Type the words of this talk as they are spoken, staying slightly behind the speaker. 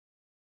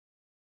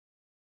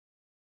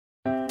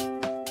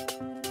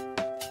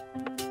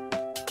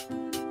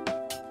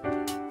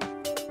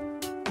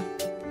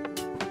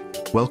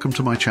welcome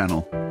to my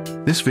channel.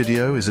 This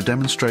video is a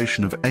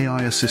demonstration of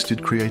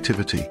AI-assisted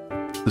creativity.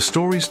 The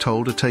stories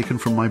told are taken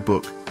from my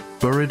book,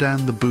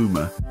 Buridan the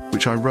Boomer,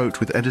 which I wrote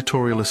with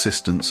editorial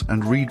assistance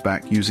and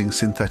readback using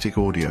synthetic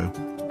audio.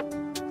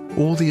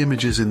 All the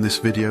images in this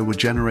video were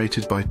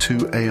generated by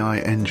two AI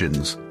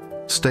engines,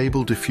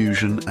 Stable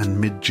Diffusion and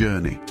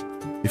Mid-Journey.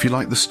 If you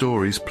like the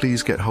stories,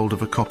 please get hold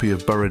of a copy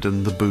of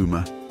Buridan the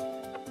Boomer.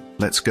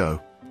 Let's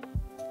go.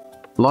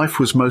 Life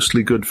was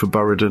mostly good for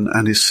Buridan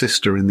and his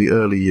sister in the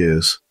early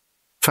years.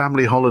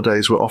 Family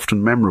holidays were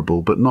often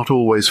memorable, but not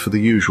always for the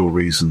usual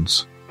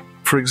reasons.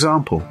 For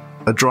example,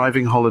 a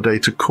driving holiday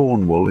to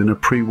Cornwall in a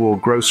pre-war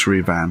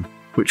grocery van,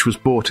 which was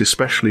bought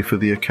especially for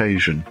the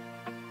occasion.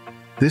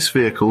 This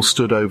vehicle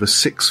stood over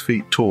 6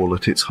 feet tall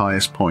at its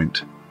highest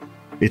point.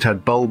 It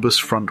had bulbous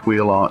front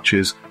wheel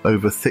arches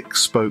over thick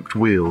spoked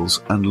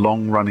wheels and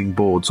long-running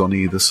boards on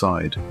either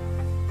side.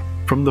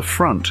 From the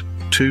front,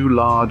 two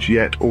large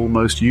yet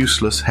almost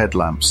useless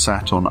headlamps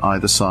sat on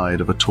either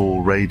side of a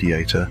tall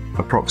radiator,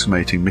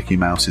 approximating Mickey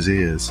Mouse's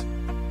ears.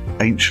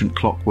 Ancient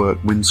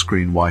clockwork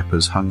windscreen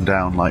wipers hung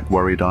down like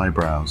worried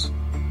eyebrows.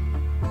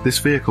 This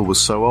vehicle was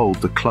so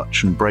old the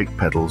clutch and brake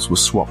pedals were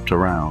swapped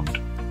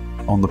around.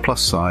 On the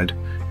plus side,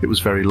 it was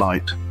very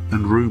light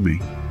and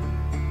roomy.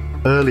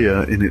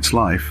 Earlier in its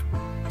life,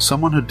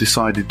 someone had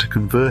decided to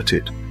convert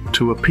it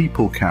to a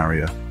people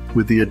carrier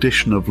with the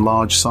addition of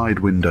large side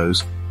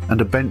windows and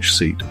a bench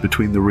seat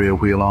between the rear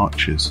wheel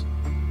arches.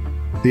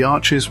 The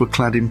arches were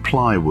clad in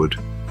plywood,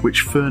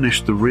 which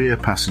furnished the rear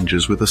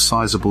passengers with a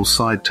sizable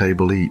side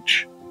table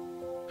each.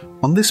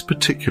 On this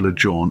particular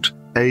jaunt,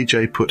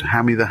 AJ put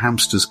Hammy the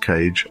hamster's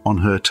cage on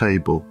her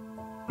table.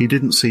 He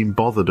didn't seem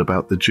bothered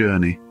about the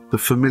journey. The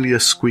familiar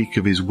squeak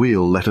of his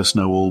wheel let us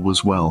know all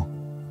was well.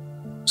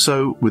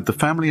 So, with the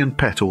family and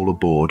pet all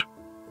aboard,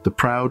 the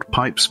proud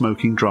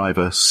pipe-smoking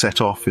driver set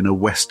off in a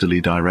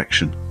westerly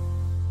direction.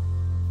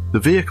 The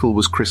vehicle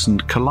was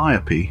christened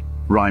Calliope,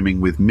 rhyming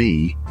with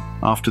me,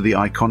 after the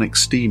iconic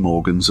steam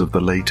organs of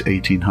the late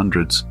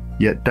 1800s,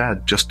 yet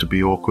Dad, just to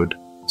be awkward,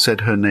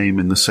 said her name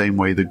in the same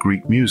way the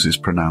Greek muse is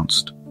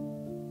pronounced.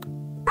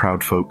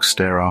 Proud folk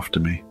stare after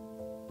me.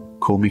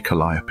 Call me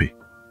Calliope.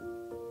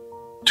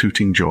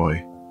 Tooting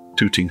joy,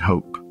 tooting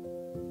hope.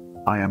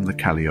 I am the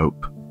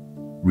Calliope.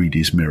 Read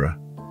his mirror.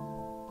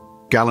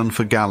 Gallon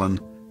for gallon,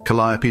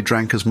 Calliope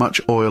drank as much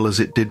oil as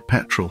it did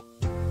petrol.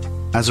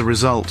 As a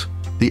result,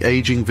 the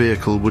aging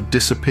vehicle would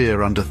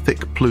disappear under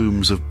thick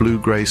plumes of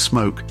blue-grey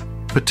smoke,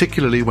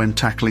 particularly when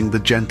tackling the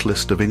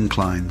gentlest of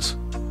inclines.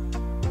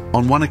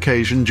 On one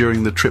occasion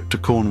during the trip to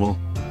Cornwall,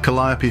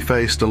 Calliope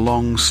faced a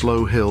long,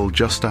 slow hill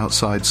just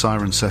outside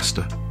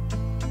Cirencester.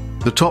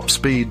 The top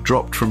speed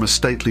dropped from a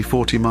stately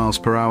 40 miles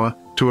per hour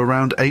to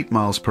around 8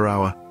 miles per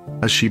hour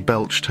as she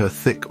belched her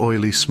thick,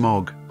 oily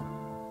smog.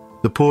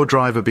 The poor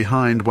driver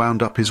behind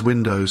wound up his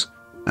windows,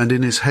 and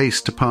in his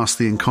haste to pass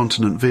the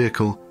incontinent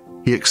vehicle,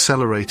 he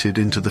accelerated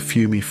into the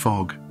fumy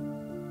fog.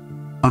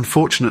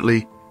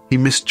 Unfortunately, he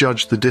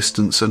misjudged the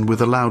distance and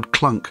with a loud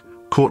clunk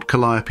caught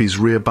Calliope's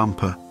rear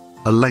bumper,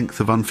 a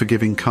length of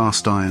unforgiving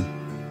cast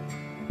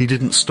iron. He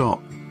didn't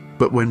stop,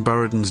 but when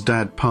Buridan's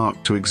dad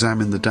parked to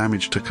examine the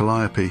damage to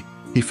Calliope,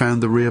 he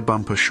found the rear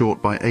bumper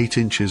short by 8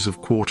 inches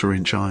of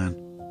quarter-inch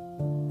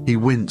iron. He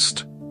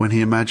winced when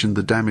he imagined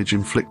the damage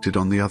inflicted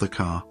on the other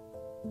car.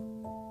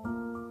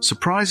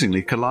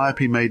 Surprisingly,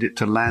 Calliope made it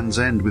to Land's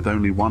End with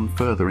only one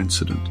further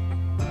incident.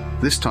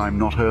 This time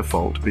not her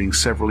fault, being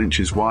several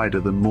inches wider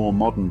than more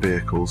modern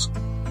vehicles,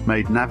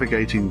 made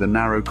navigating the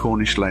narrow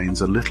Cornish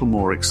lanes a little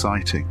more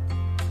exciting.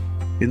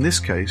 In this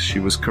case, she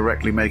was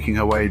correctly making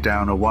her way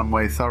down a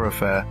one-way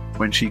thoroughfare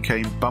when she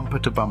came bumper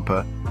to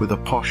bumper with a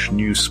posh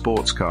new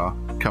sports car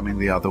coming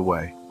the other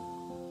way.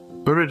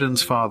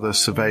 Buridan's father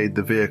surveyed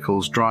the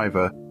vehicle's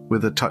driver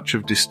with a touch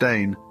of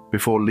disdain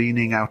before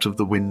leaning out of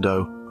the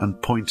window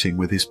and pointing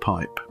with his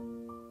pipe.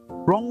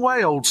 "Wrong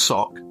way, old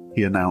sock,"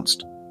 he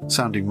announced,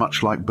 sounding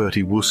much like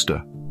Bertie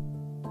Wooster.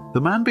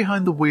 The man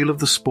behind the wheel of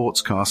the sports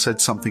car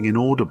said something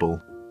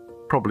inaudible,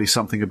 probably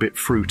something a bit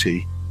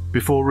fruity,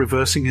 before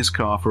reversing his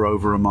car for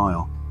over a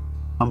mile.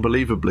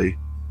 Unbelievably,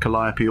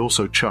 Calliope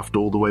also chuffed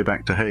all the way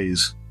back to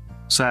Hayes.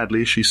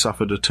 Sadly, she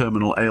suffered a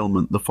terminal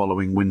ailment the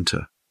following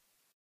winter.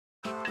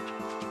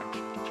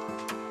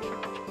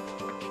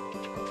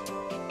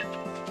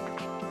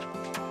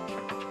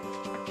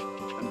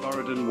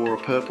 Buridan wore a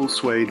purple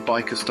suede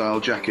biker-style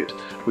jacket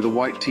with a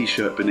white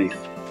t-shirt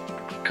beneath,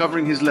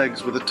 covering his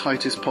legs with the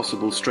tightest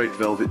possible straight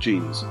velvet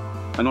jeans,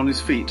 and on his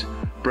feet,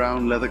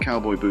 brown leather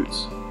cowboy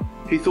boots.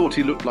 He thought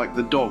he looked like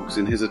the dogs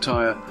in his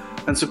attire,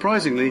 and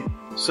surprisingly,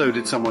 so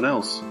did someone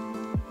else.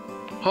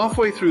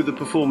 Halfway through the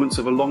performance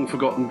of a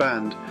long-forgotten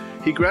band,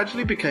 he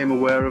gradually became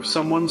aware of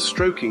someone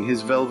stroking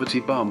his velvety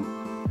bum.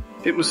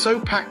 It was so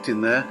packed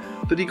in there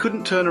that he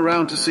couldn't turn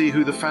around to see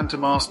who the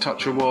phantom-ass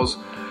toucher was,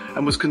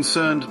 and was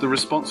concerned the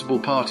responsible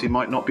party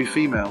might not be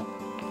female.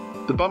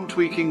 The bum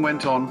tweaking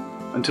went on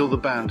until the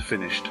band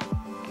finished,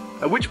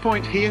 at which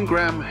point he and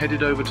Graham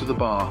headed over to the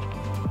bar.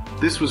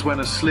 This was when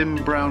a slim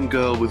brown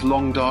girl with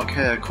long dark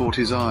hair caught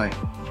his eye.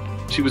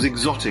 She was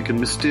exotic and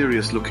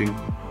mysterious looking.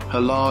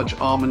 Her large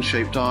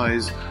almond-shaped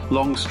eyes,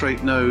 long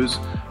straight nose,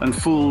 and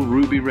full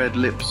ruby-red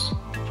lips.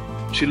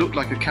 She looked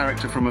like a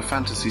character from a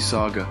fantasy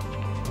saga.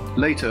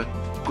 Later,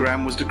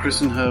 Graham was to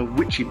christen her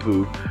Witchy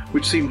Poo,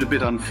 which seemed a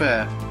bit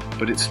unfair,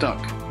 but it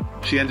stuck.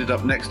 She ended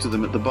up next to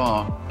them at the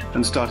bar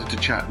and started to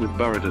chat with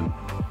Buridan.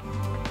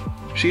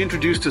 She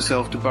introduced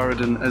herself to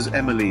Buridan as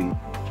Emmeline.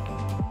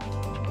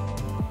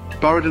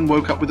 Buridan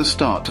woke up with a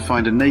start to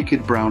find a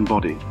naked brown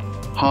body,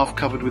 half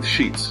covered with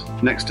sheets,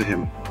 next to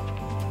him.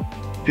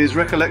 His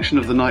recollection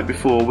of the night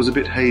before was a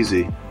bit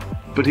hazy,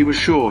 but he was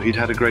sure he'd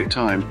had a great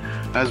time,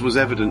 as was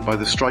evident by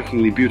the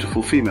strikingly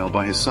beautiful female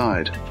by his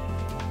side.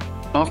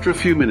 After a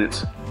few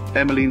minutes,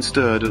 Emmeline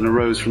stirred and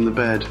arose from the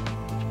bed.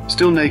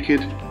 Still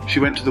naked, she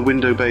went to the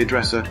window bay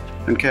dresser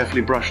and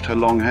carefully brushed her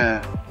long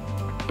hair.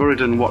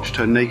 Buridan watched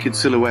her naked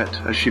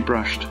silhouette as she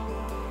brushed.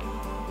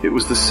 It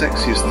was the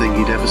sexiest thing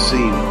he'd ever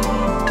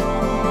seen.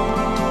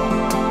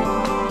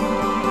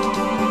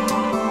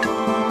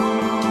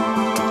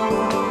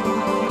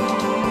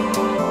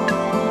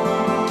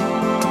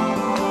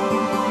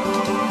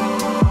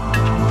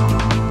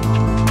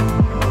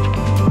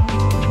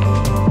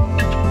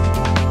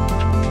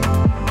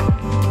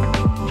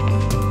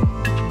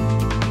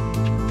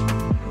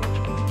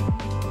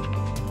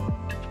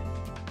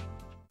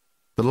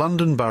 The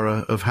London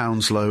borough of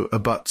Hounslow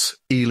abuts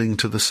Ealing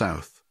to the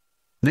south.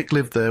 Nick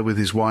lived there with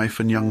his wife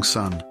and young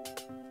son.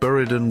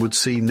 Buridan would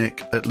see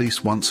Nick at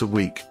least once a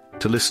week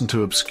to listen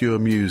to obscure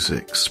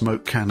music,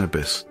 smoke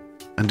cannabis,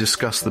 and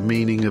discuss the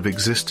meaning of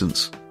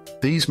existence.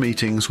 These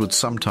meetings would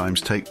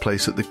sometimes take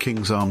place at the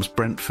King's Arms,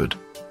 Brentford.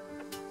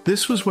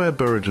 This was where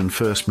Buridan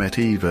first met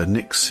Eva,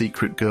 Nick's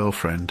secret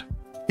girlfriend.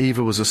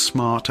 Eva was a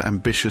smart,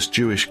 ambitious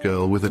Jewish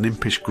girl with an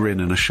impish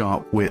grin and a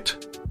sharp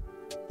wit.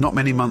 Not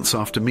many months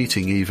after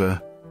meeting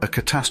Eva, a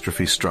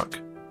catastrophe struck.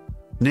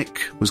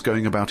 Nick was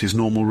going about his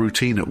normal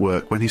routine at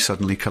work when he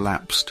suddenly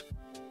collapsed.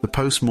 The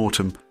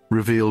post-mortem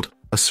revealed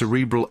a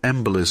cerebral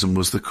embolism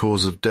was the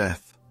cause of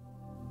death.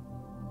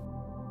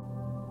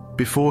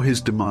 Before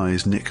his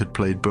demise, Nick had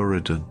played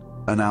Buridan,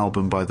 an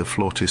album by the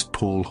flautist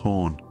Paul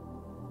Horn.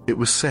 It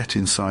was set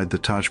inside the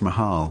Taj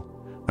Mahal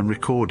and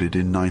recorded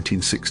in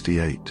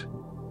 1968.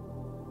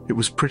 It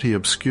was pretty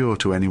obscure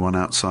to anyone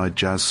outside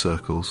jazz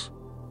circles.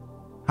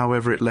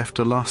 However, it left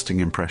a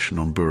lasting impression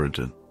on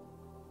Buridan.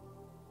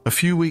 A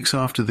few weeks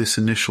after this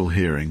initial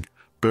hearing,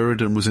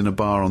 Buridan was in a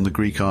bar on the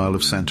Greek Isle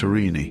of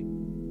Santorini.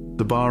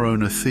 The bar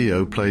owner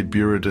Theo played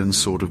Buridan's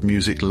sort of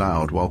music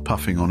loud while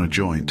puffing on a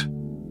joint.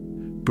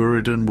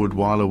 Buridan would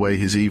while away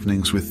his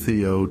evenings with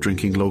Theo,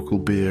 drinking local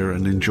beer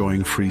and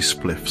enjoying free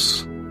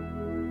spliffs.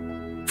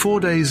 4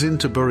 days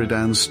into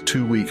Buridan's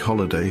 2-week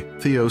holiday,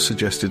 Theo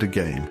suggested a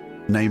game.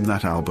 Name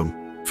that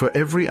album. For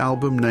every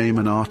album name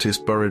and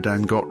artist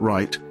Buridan got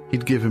right,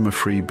 he'd give him a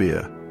free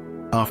beer.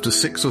 After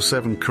 6 or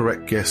 7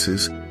 correct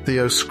guesses,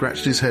 Theo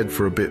scratched his head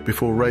for a bit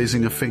before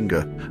raising a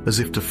finger as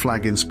if to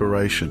flag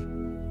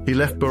inspiration. He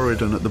left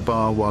Buridan at the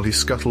bar while he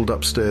scuttled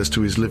upstairs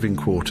to his living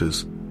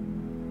quarters.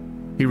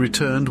 He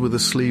returned with a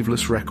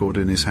sleeveless record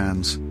in his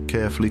hands,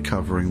 carefully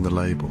covering the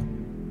label.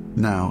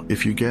 Now,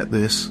 if you get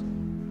this,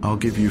 I'll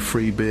give you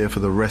free beer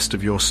for the rest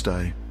of your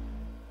stay.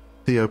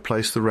 Theo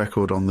placed the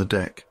record on the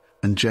deck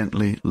and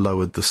gently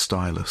lowered the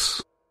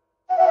stylus.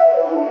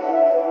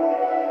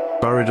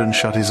 Buridan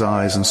shut his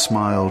eyes and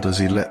smiled as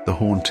he let the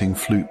haunting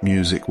flute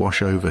music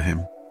wash over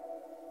him.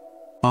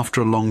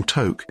 After a long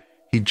toke,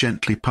 he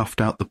gently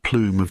puffed out the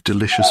plume of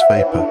delicious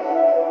vapor.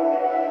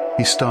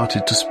 He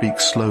started to speak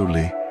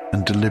slowly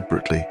and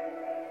deliberately.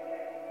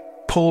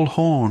 Paul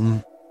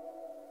Horn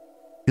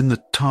in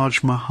the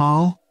Taj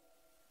Mahal?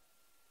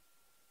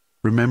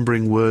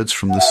 Remembering words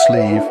from the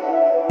sleeve,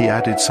 he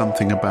added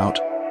something about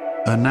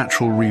a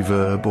natural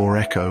reverb or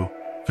echo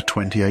for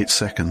 28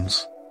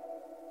 seconds.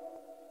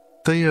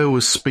 Theo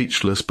was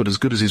speechless, but as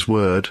good as his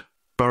word.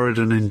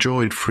 Buridan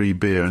enjoyed free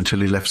beer until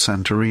he left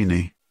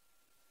Santorini.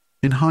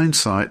 In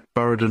hindsight,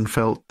 Buridan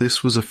felt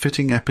this was a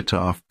fitting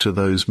epitaph to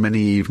those many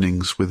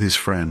evenings with his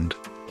friend.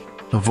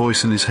 A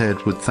voice in his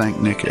head would thank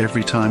Nick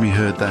every time he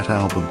heard that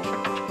album.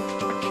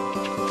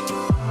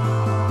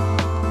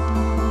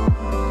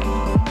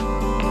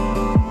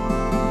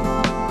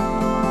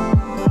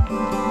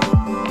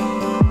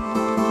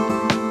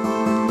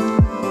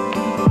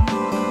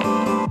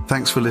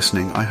 Thanks for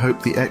listening. I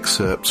hope the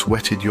excerpts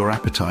whetted your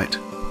appetite.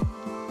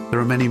 There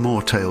are many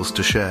more tales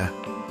to share,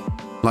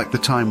 like the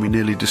time we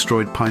nearly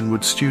destroyed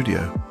Pinewood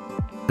Studio,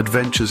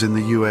 adventures in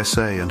the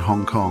USA and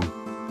Hong Kong,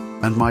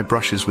 and my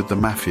brushes with the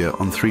mafia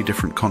on 3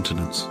 different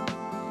continents,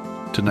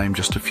 to name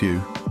just a few.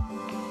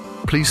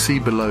 Please see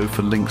below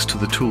for links to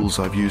the tools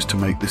I've used to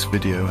make this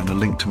video and a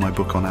link to my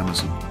book on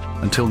Amazon.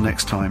 Until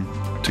next time,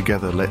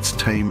 together let's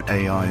tame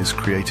AI's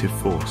creative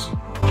force.